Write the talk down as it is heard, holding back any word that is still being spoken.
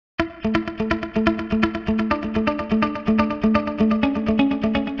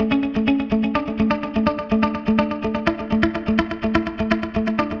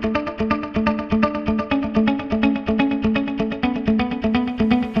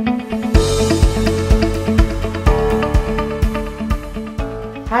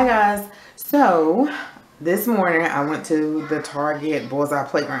So this morning I went to the Target Bullseye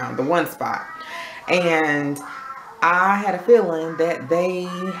Playground, the one spot, and I had a feeling that they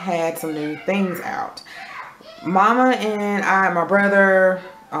had some new things out. Mama and I, my brother,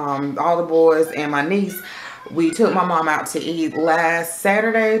 all the boys, and my niece, we took my mom out to eat last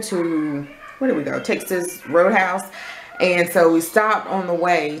Saturday to, where did we go? Texas Roadhouse. And so we stopped on the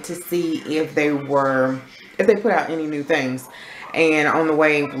way to see if they put out any new things. And on the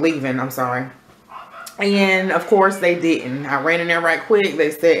way leaving, I'm sorry. And of course they didn't. I ran in there right quick. They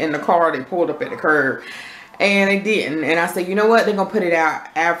said in the car, they pulled up at the curb. And they didn't. And I said, you know what? They're going to put it out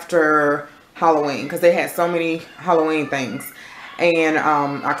after Halloween, because they had so many Halloween things. And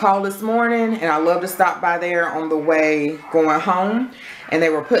I called this morning, and I love to stop by there on the way going home. And they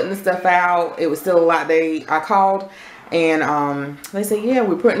were putting the stuff out. It was still a lot. I called, and they said, yeah,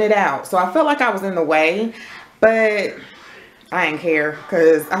 we're putting it out. So I felt like I was in the way, but I didn't care,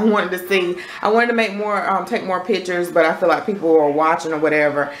 because I wanted to see. I wanted to make more, take more pictures, but I feel like people were watching or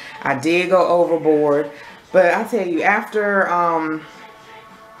whatever. I did go overboard. But I tell you, after a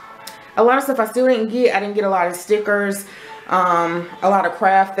lot of stuff I still didn't get. I didn't get a lot of stickers, a lot of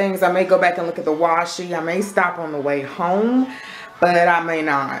craft things. I may go back and look at the washi. I may stop on the way home, but I may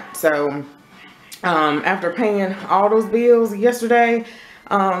not. So after paying all those bills yesterday,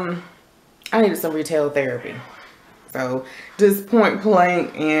 I needed some retail therapy. So just point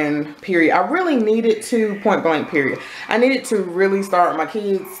blank and period. I really needed to, point blank period. I needed to really start my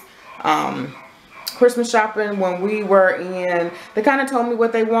kids' Christmas shopping when we were in, they kind of told me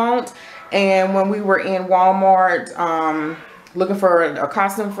what they want, and when we were in Walmart looking for a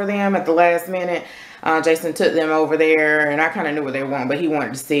costume for them at the last minute, Jason took them over there, and I kind of knew what they want, but he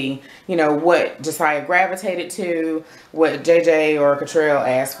wanted to see, you know, what Josiah gravitated to, what JJ or Cottrell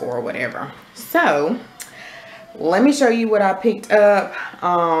asked for or whatever. So let me show you what I picked up.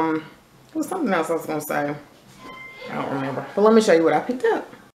 There was something else I was gonna say, I don't remember, but let me show you what I picked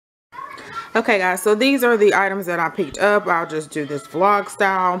up. Okay guys, so these are the items that I picked up. I'll just do this vlog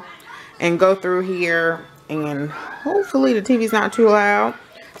style and go through here, and hopefully the TV's not too loud.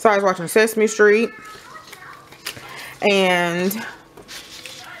 So I was watching Sesame Street, and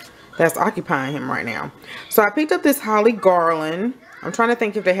that's occupying him right now. So I picked up this holly garland. I'm trying to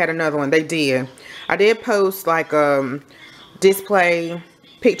think if they had another one. They did. I did post like display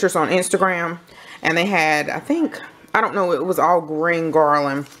pictures on Instagram, and they had, I think, I don't know, it was all green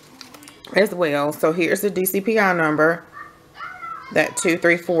garland as well. So here's the DCPI number, that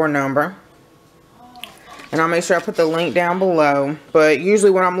 234 number, and I'll make sure I put the link down below. But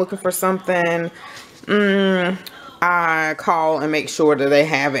usually when I'm looking for something, I call and make sure that they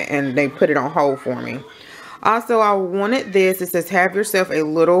have it and they put it on hold for me. Also, I wanted this. It says, have yourself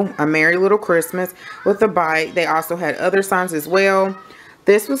a merry little Christmas with a bite. They also had other signs as well.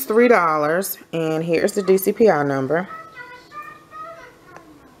 This was $3, and here's the DCPI number.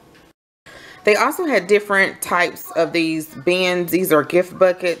 They also had different types of these bins. These are gift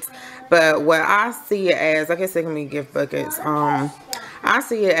buckets, but what I see it as, I guess they can be gift buckets. I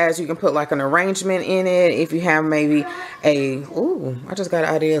see it as you can put like an arrangement in it. If you have maybe I just got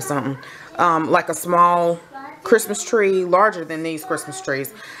an idea of something. Like a small Christmas tree, larger than these Christmas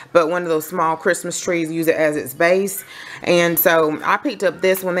trees, but one of those small Christmas trees, use it as its base. And so I picked up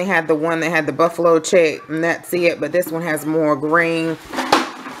this one. They had the one that had the buffalo check, and that's it, but this one has more green.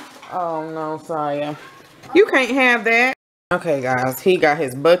 Oh no, Saya, you can't have that. Okay guys, he got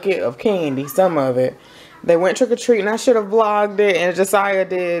his bucket of candy, some of it. They went trick-or-treating. I should have vlogged it, and Josiah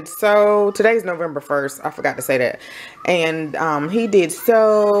did. So today's November 1st. I forgot to say that. And he did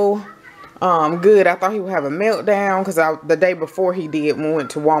so good. I thought he would have a meltdown, because the day before he did, when we went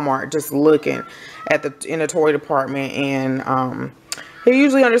to Walmart just looking at in the toy department, and he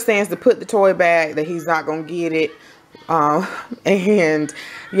usually understands to put the toy back, that he's not gonna get it, and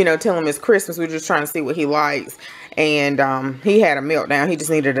you know, tell him it's Christmas. We're just trying to see what he likes. And he had a meltdown. He just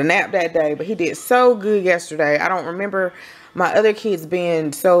needed a nap that day, but he did so good yesterday. I don't remember my other kids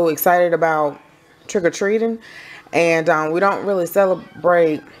being so excited about trick-or-treating, and we don't really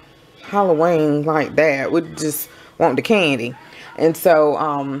celebrate Halloween like that. We just want the candy. And so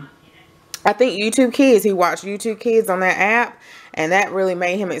I think YouTube Kids, he watched YouTube Kids on that app, and that really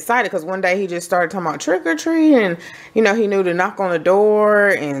made him excited, because one day he just started talking about trick-or-treat, and you know, he knew to knock on the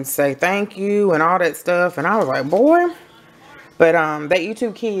door and say thank you and all that stuff. And I was like, boy. But that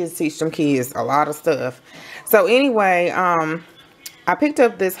YouTube Kids teach them kids a lot of stuff. So anyway, I picked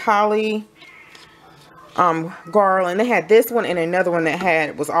up this holly garland. They had this one and another one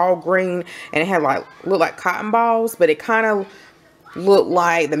that was all green, and it had looked like cotton balls, but it kind of looked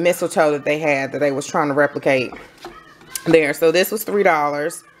like the mistletoe that they had, that they was trying to replicate there. So this was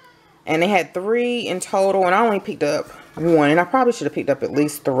 $3. And they had 3 in total, and I only picked up 1. And I probably should have picked up at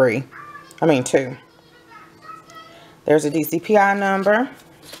least 3. I mean 2. There's a DCPI number.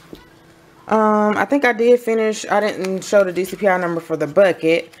 I think I did finish. I didn't show the DCPI number for the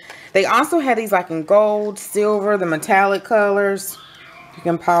bucket. They also had these like in gold, silver, the metallic colors. You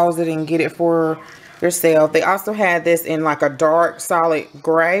can pause it and get it for yourself. They also had this in like a dark solid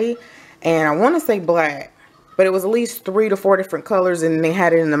gray, and I want to say black, but it was at least 3 to 4 different colors, and they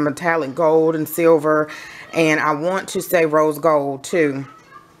had it in the metallic gold and silver, and I want to say rose gold too.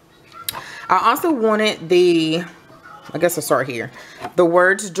 I also wanted the, I guess I'll start here, the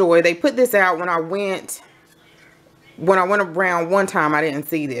Words Joy. They put this out when I went around one time. I didn't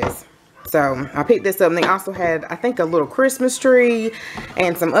see this, so I picked this up. And they also had, I think, a little Christmas tree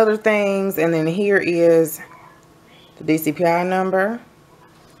and some other things. And then here is the DCPI number,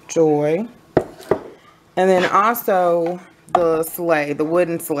 Joy. And then also the sleigh, the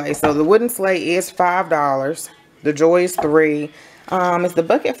wooden sleigh. So the wooden sleigh is $5. The Joy is $3. Is the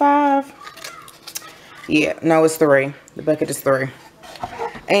bucket $5? Yeah, no, it's $3. The bucket is $3.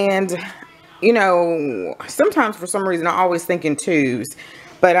 And, you know, sometimes for some reason I always think in 2s.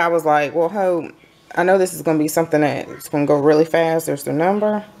 But I was like, well, I know this is going to be something that's going to go really fast. There's the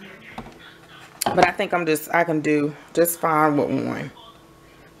number. But I think I can do just fine with 1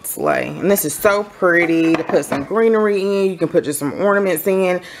 sleigh. And this is so pretty to put some greenery in. You can put just some ornaments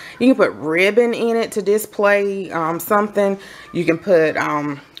in. You can put ribbon in it to display something. You can put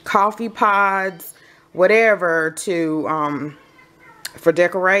coffee pods, whatever, to for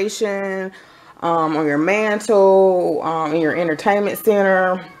decoration, on your mantle, in your entertainment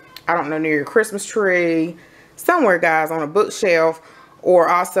center, I don't know, near your Christmas tree, somewhere, guys, on a bookshelf, or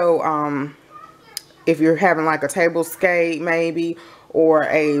also if you're having like a tablescape maybe, or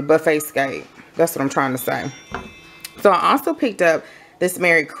a buffet scape. That's what I'm trying to say. So I also picked up this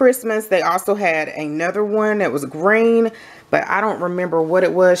Merry Christmas. They also had another one that was green, but I don't remember what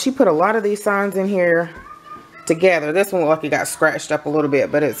it was. She put a lot of these signs in here together. This one looked like it got scratched up a little bit,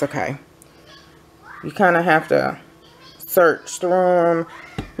 but it's okay. You kind of have to search through them,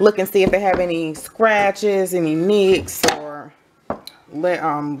 look and see if they have any scratches, any nicks, or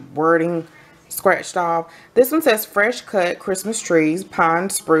wording scratched off. This one says fresh cut Christmas trees, pine,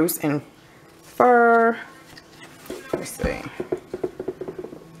 spruce, and fir. Let's see.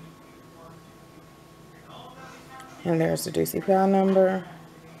 And there's the DCPI number.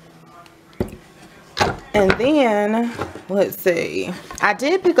 And then, let's see. I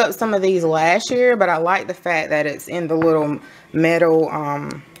did pick up some of these last year, but I like the fact that it's in the little metal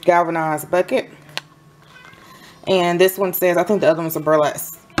galvanized bucket. And this one says, I think the other one's a burlap,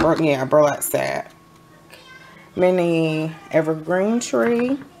 yeah, burlap sack. Mini evergreen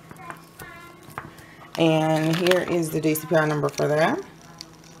tree. And here is the DCPI number for that.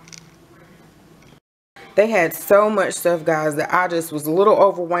 They had so much stuff, guys, that I just was a little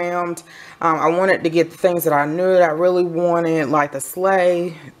overwhelmed. I wanted to get the things that I knew that I really wanted, like the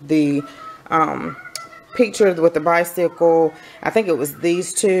sleigh, the picture with the bicycle. I think it was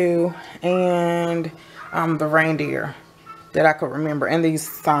these 2, and the reindeer that I could remember, and these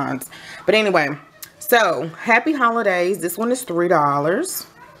signs. But anyway, so happy holidays. This one is $3.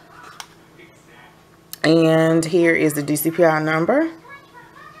 And here is the DCPI number.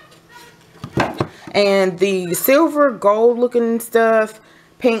 And the silver gold looking stuff,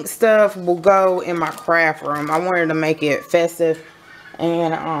 pink stuff, will go in my craft room. I wanted to make it festive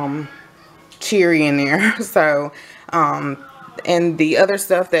and cheery in there. So and the other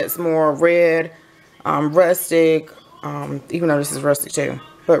stuff that's more red, rustic, even though this is rustic too,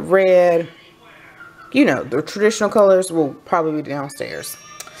 but red, you know, the traditional colors will probably be downstairs.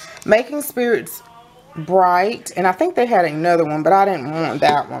 Making Spirits Bright, and I think they had another one, but I didn't want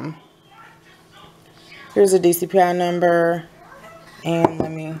that one. Here's a DCPI number, and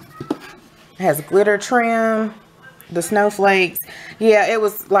it has glitter trim, the snowflakes. Yeah, it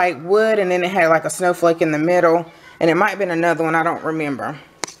was like wood, and then it had like a snowflake in the middle, and it might have been another one, I don't remember.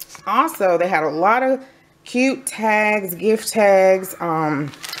 Also, they had a lot of cute tags, gift tags,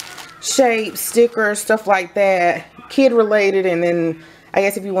 shapes, stickers, stuff like that, kid related. And then I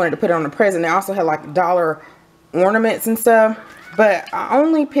guess if you wanted to put it on a present, they also had like dollar ornaments and stuff. But I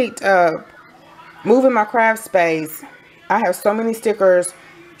only picked up, moving my craft space, I have so many stickers,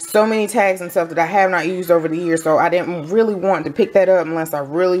 so many tags and stuff that I have not used over the years. So I didn't really want to pick that up unless I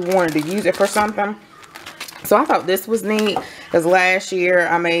really wanted to use it for something. So I thought this was neat, because last year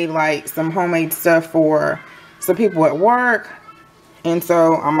I made like some homemade stuff for some people at work. And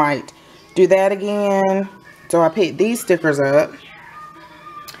so I might do that again. So I picked these stickers up,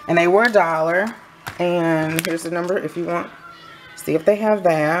 and they were $1. And here's the number if you want to see if they have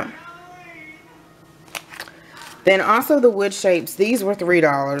that. Then also the wood shapes. These were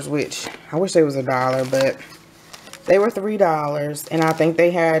 $3, which I wish they was $1, but they were $3. And I think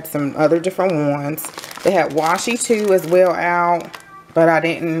they had some other different ones. They had washi too as well out, but I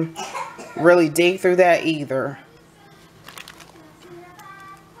didn't really dig through that either.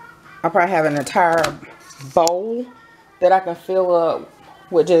 I probably have an entire bowl that I can fill up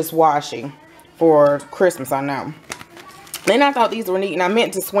with just washi for Christmas, I know. Then I thought these were neat, and I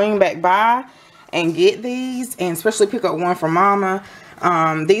meant to swing back by and get these, and especially pick up one for Mama.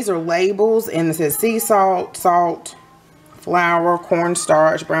 These are labels, and it says sea salt, salt, flour,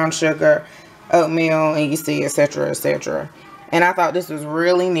 cornstarch, brown sugar, oatmeal, and you see, etc., etc. And I thought this was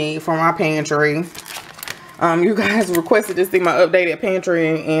really neat for my pantry. You guys requested to see my updated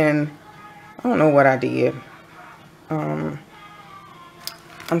pantry, and I don't know what I did. I'm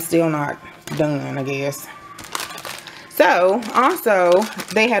still not done, I guess. So, also,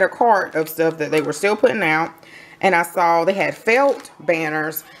 they had a cart of stuff that they were still putting out. And I saw they had felt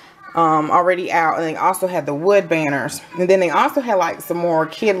banners already out. And they also had the wood banners. And then they also had, like, some more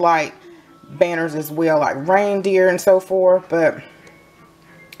kid-like banners as well. Like reindeer and so forth. But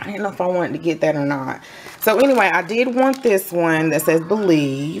I didn't know if I wanted to get that or not. So, anyway, I did want this one that says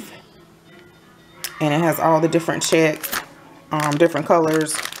Believe. And it has all the different checks. Different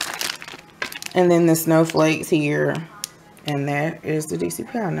colors. And then the snowflakes here. And that is the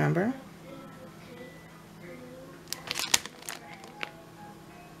DCPI number.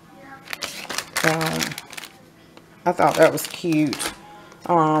 I thought that was cute.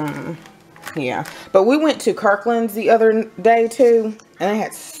 Yeah. But we went to Kirkland's the other day too. And they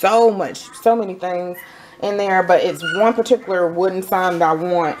had so many things in there. But it's one particular wooden sign that I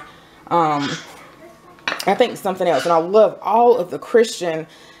want. I think something else. And I love all of the Christian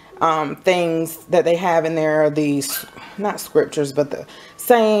things that they have in there. These, not scriptures, but the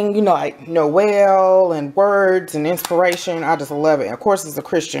saying, you know, like Noel and words and inspiration. I just love it. Of course, it's a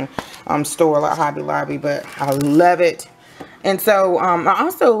Christian store like Hobby Lobby, but I love it. And so I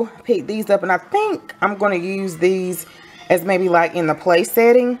also picked these up, and I think I'm going to use these as maybe like in the play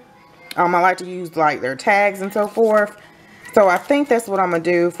setting. I like to use like their tags and so forth. So I think that's what I'm going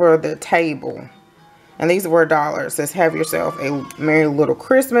to do for the table. And these were $1. It says, have yourself a merry little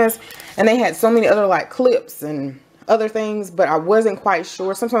Christmas. And they had so many other like clips and other things, but I wasn't quite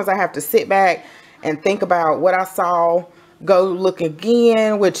sure. Sometimes I have to sit back and think about what I saw, go look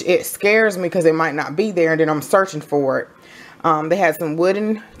again, which it scares me because it might not be there, and then I'm searching for it. They had some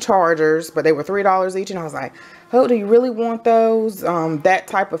wooden chargers, but they were $3 each, and I was like, oh, do you really want those? That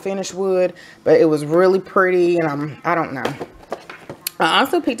type of finished wood, but it was really pretty, and I don't know. I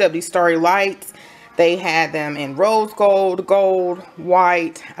also picked up these starry lights. They had them in rose gold, gold,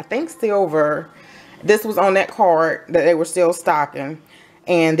 white, I think silver. This was on that card that they were still stocking.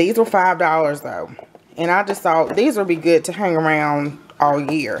 And these were $5 though. And I just thought these would be good to hang around all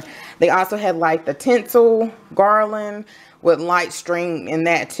year. They also had like the tinsel garland with light string in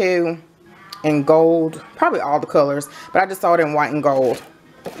that too. And gold, probably all the colors. But I just saw it in white and gold.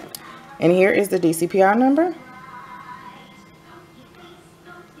 And here is the DCPI number.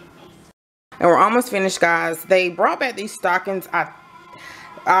 And we're almost finished, guys. They brought back these stockings.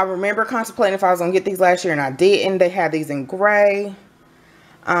 I remember contemplating if I was going to get these last year, and I didn't. They had these in gray.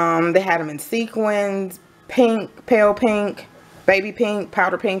 They had them in sequins, pink, pale pink, baby pink,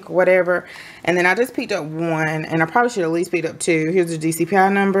 powder pink, whatever. And then I just picked up one, and I probably should at least pick up two. Here's the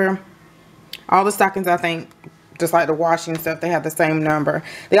DCPI number. All the stockings, I think, just like the washing stuff, they have the same number.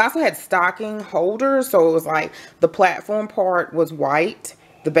 They also had stocking holders, so it was like the platform part was white,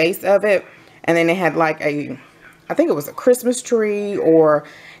 the base of it. And then they had like I think it was a Christmas tree, or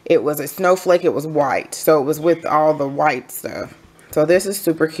it was a snowflake. It was white. So it was with all the white stuff. So this is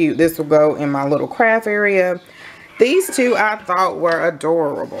super cute. This will go in my little craft area. These two I thought were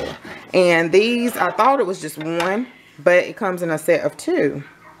adorable. And these, I thought it was just one, but it comes in a set of two.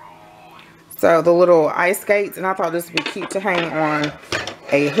 So the little ice skates, and I thought this would be cute to hang on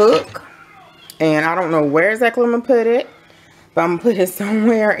a hook. And I don't know where exactly I'm going to put it. But I'm going to put it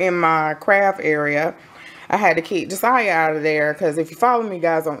somewhere in my craft area. I had to keep Josiah out of there, because if you follow me,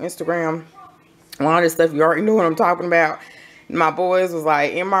 guys, on Instagram, a lot of this stuff, you already know what I'm talking about. My boys was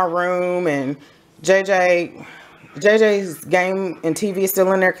like in my room, and JJ's game and TV is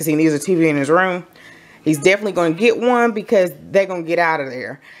still in there because he needs a TV in his room. He's definitely going to get one because they're going to get out of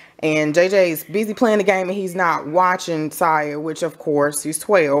there. And JJ's busy playing the game, and he's not watching Saya, which of course he's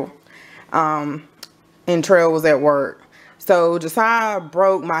 12. And Trail was at work. So Josiah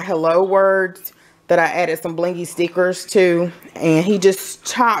broke my hello words that I added some blingy stickers to, and he just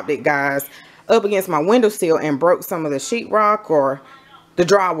chopped it, guys, up against my windowsill and broke some of the sheetrock or the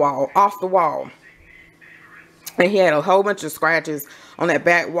drywall off the wall. And he had a whole bunch of scratches on that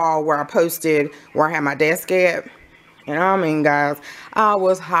back wall where I posted, where I had my desk at. And I mean, guys, I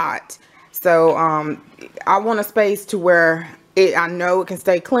was hot. So I want a space to where I know it can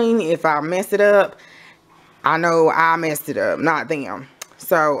stay clean. If I mess it up, I know I messed it up, not them.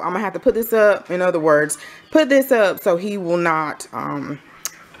 So I'm gonna have to put this up. In other words, put this up so he will not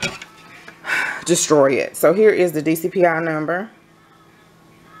destroy it. So here is the DCPI number.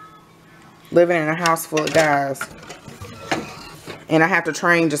 Living in a house full of guys. And I have to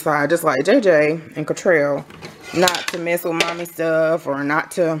train just like JJ and Cottrell not to mess with mommy stuff or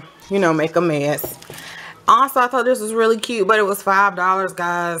not to, you know, make a mess. Also, I thought this was really cute, but it was $5,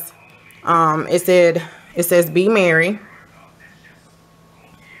 guys. It says be merry.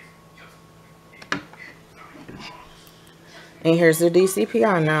 And here's the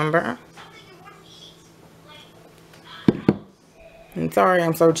DCPI number. And sorry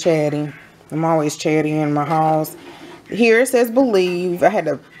I'm so chatty. I'm always chatty in my house. Here it says believe. I had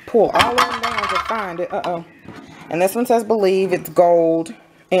to pull all of them down to find it. And this one says believe. It's gold.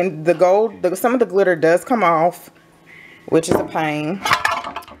 And the gold, some of the glitter does come off, which is a pain.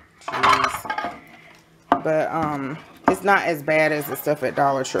 Jeez. But it's not as bad as the stuff at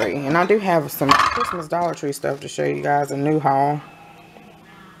Dollar Tree. And I do have some Christmas Dollar Tree stuff to show you guys. A new haul.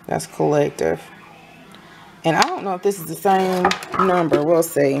 That's collective. And I don't know if this is the same number. We'll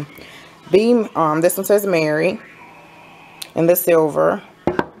see. This one says Mary. In the silver.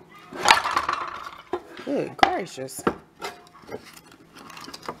 Good gracious.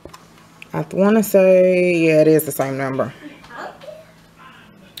 I want to say, yeah, it is the same number.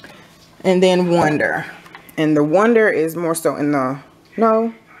 And then Wonder. And the Wonder is more so in the,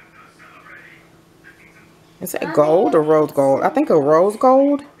 no. Is that gold or rose gold? I think a rose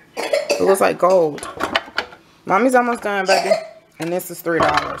gold. It looks like gold. Mommy's almost done, baby. And this is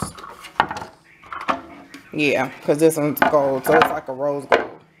 $3. Yeah, because this one's gold. So it's like a rose gold.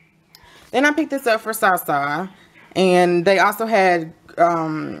 Then I picked this up for Sasa. And they also had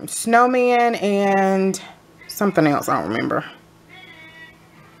snowman and something else. I don't remember.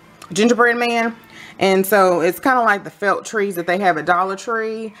 Gingerbread man. And so it's kind of like the felt trees that they have at Dollar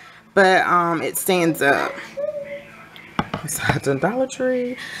Tree. But it stands up. Besides a Dollar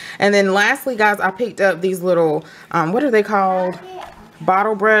Tree. And then lastly, guys, I picked up these little, what are they called?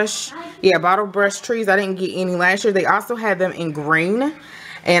 Bottle brush. Yeah, bottle brush trees. I didn't get any last year. They also had them in green.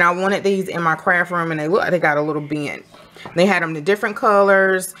 And I wanted these in my craft room. And they look like they got a little bent. They had them in different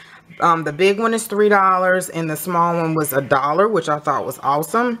colors. The big one is $3. And the small one was $1, which I thought was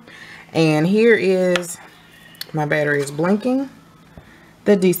awesome. And here is, my battery is blinking,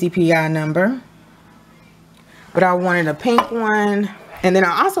 the DCPI number. But I wanted a pink one. And then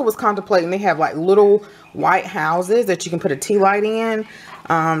I also was contemplating, they have like little white houses that you can put a tea light in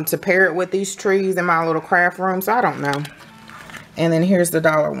to pair it with these trees in my little craft room. So I don't know. And then here's the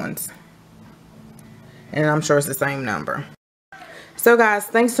dollar ones. And I'm sure it's the same number. So guys,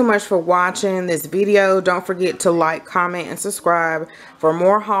 thanks so much for watching this video. Don't forget to like, comment, and subscribe for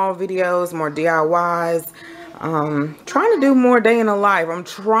more haul videos, more DIYs. Trying to do more day in the life. I'm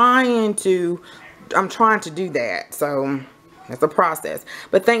trying to do that. So it's a process.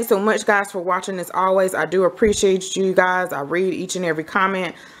 But thanks so much, guys, for watching. As always, I do appreciate you guys. I read each and every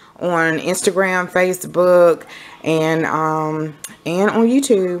comment on Instagram, Facebook, and on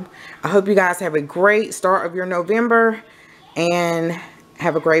YouTube. I hope you guys have a great start of your November and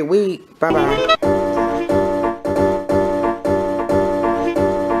have a great week. Bye-bye.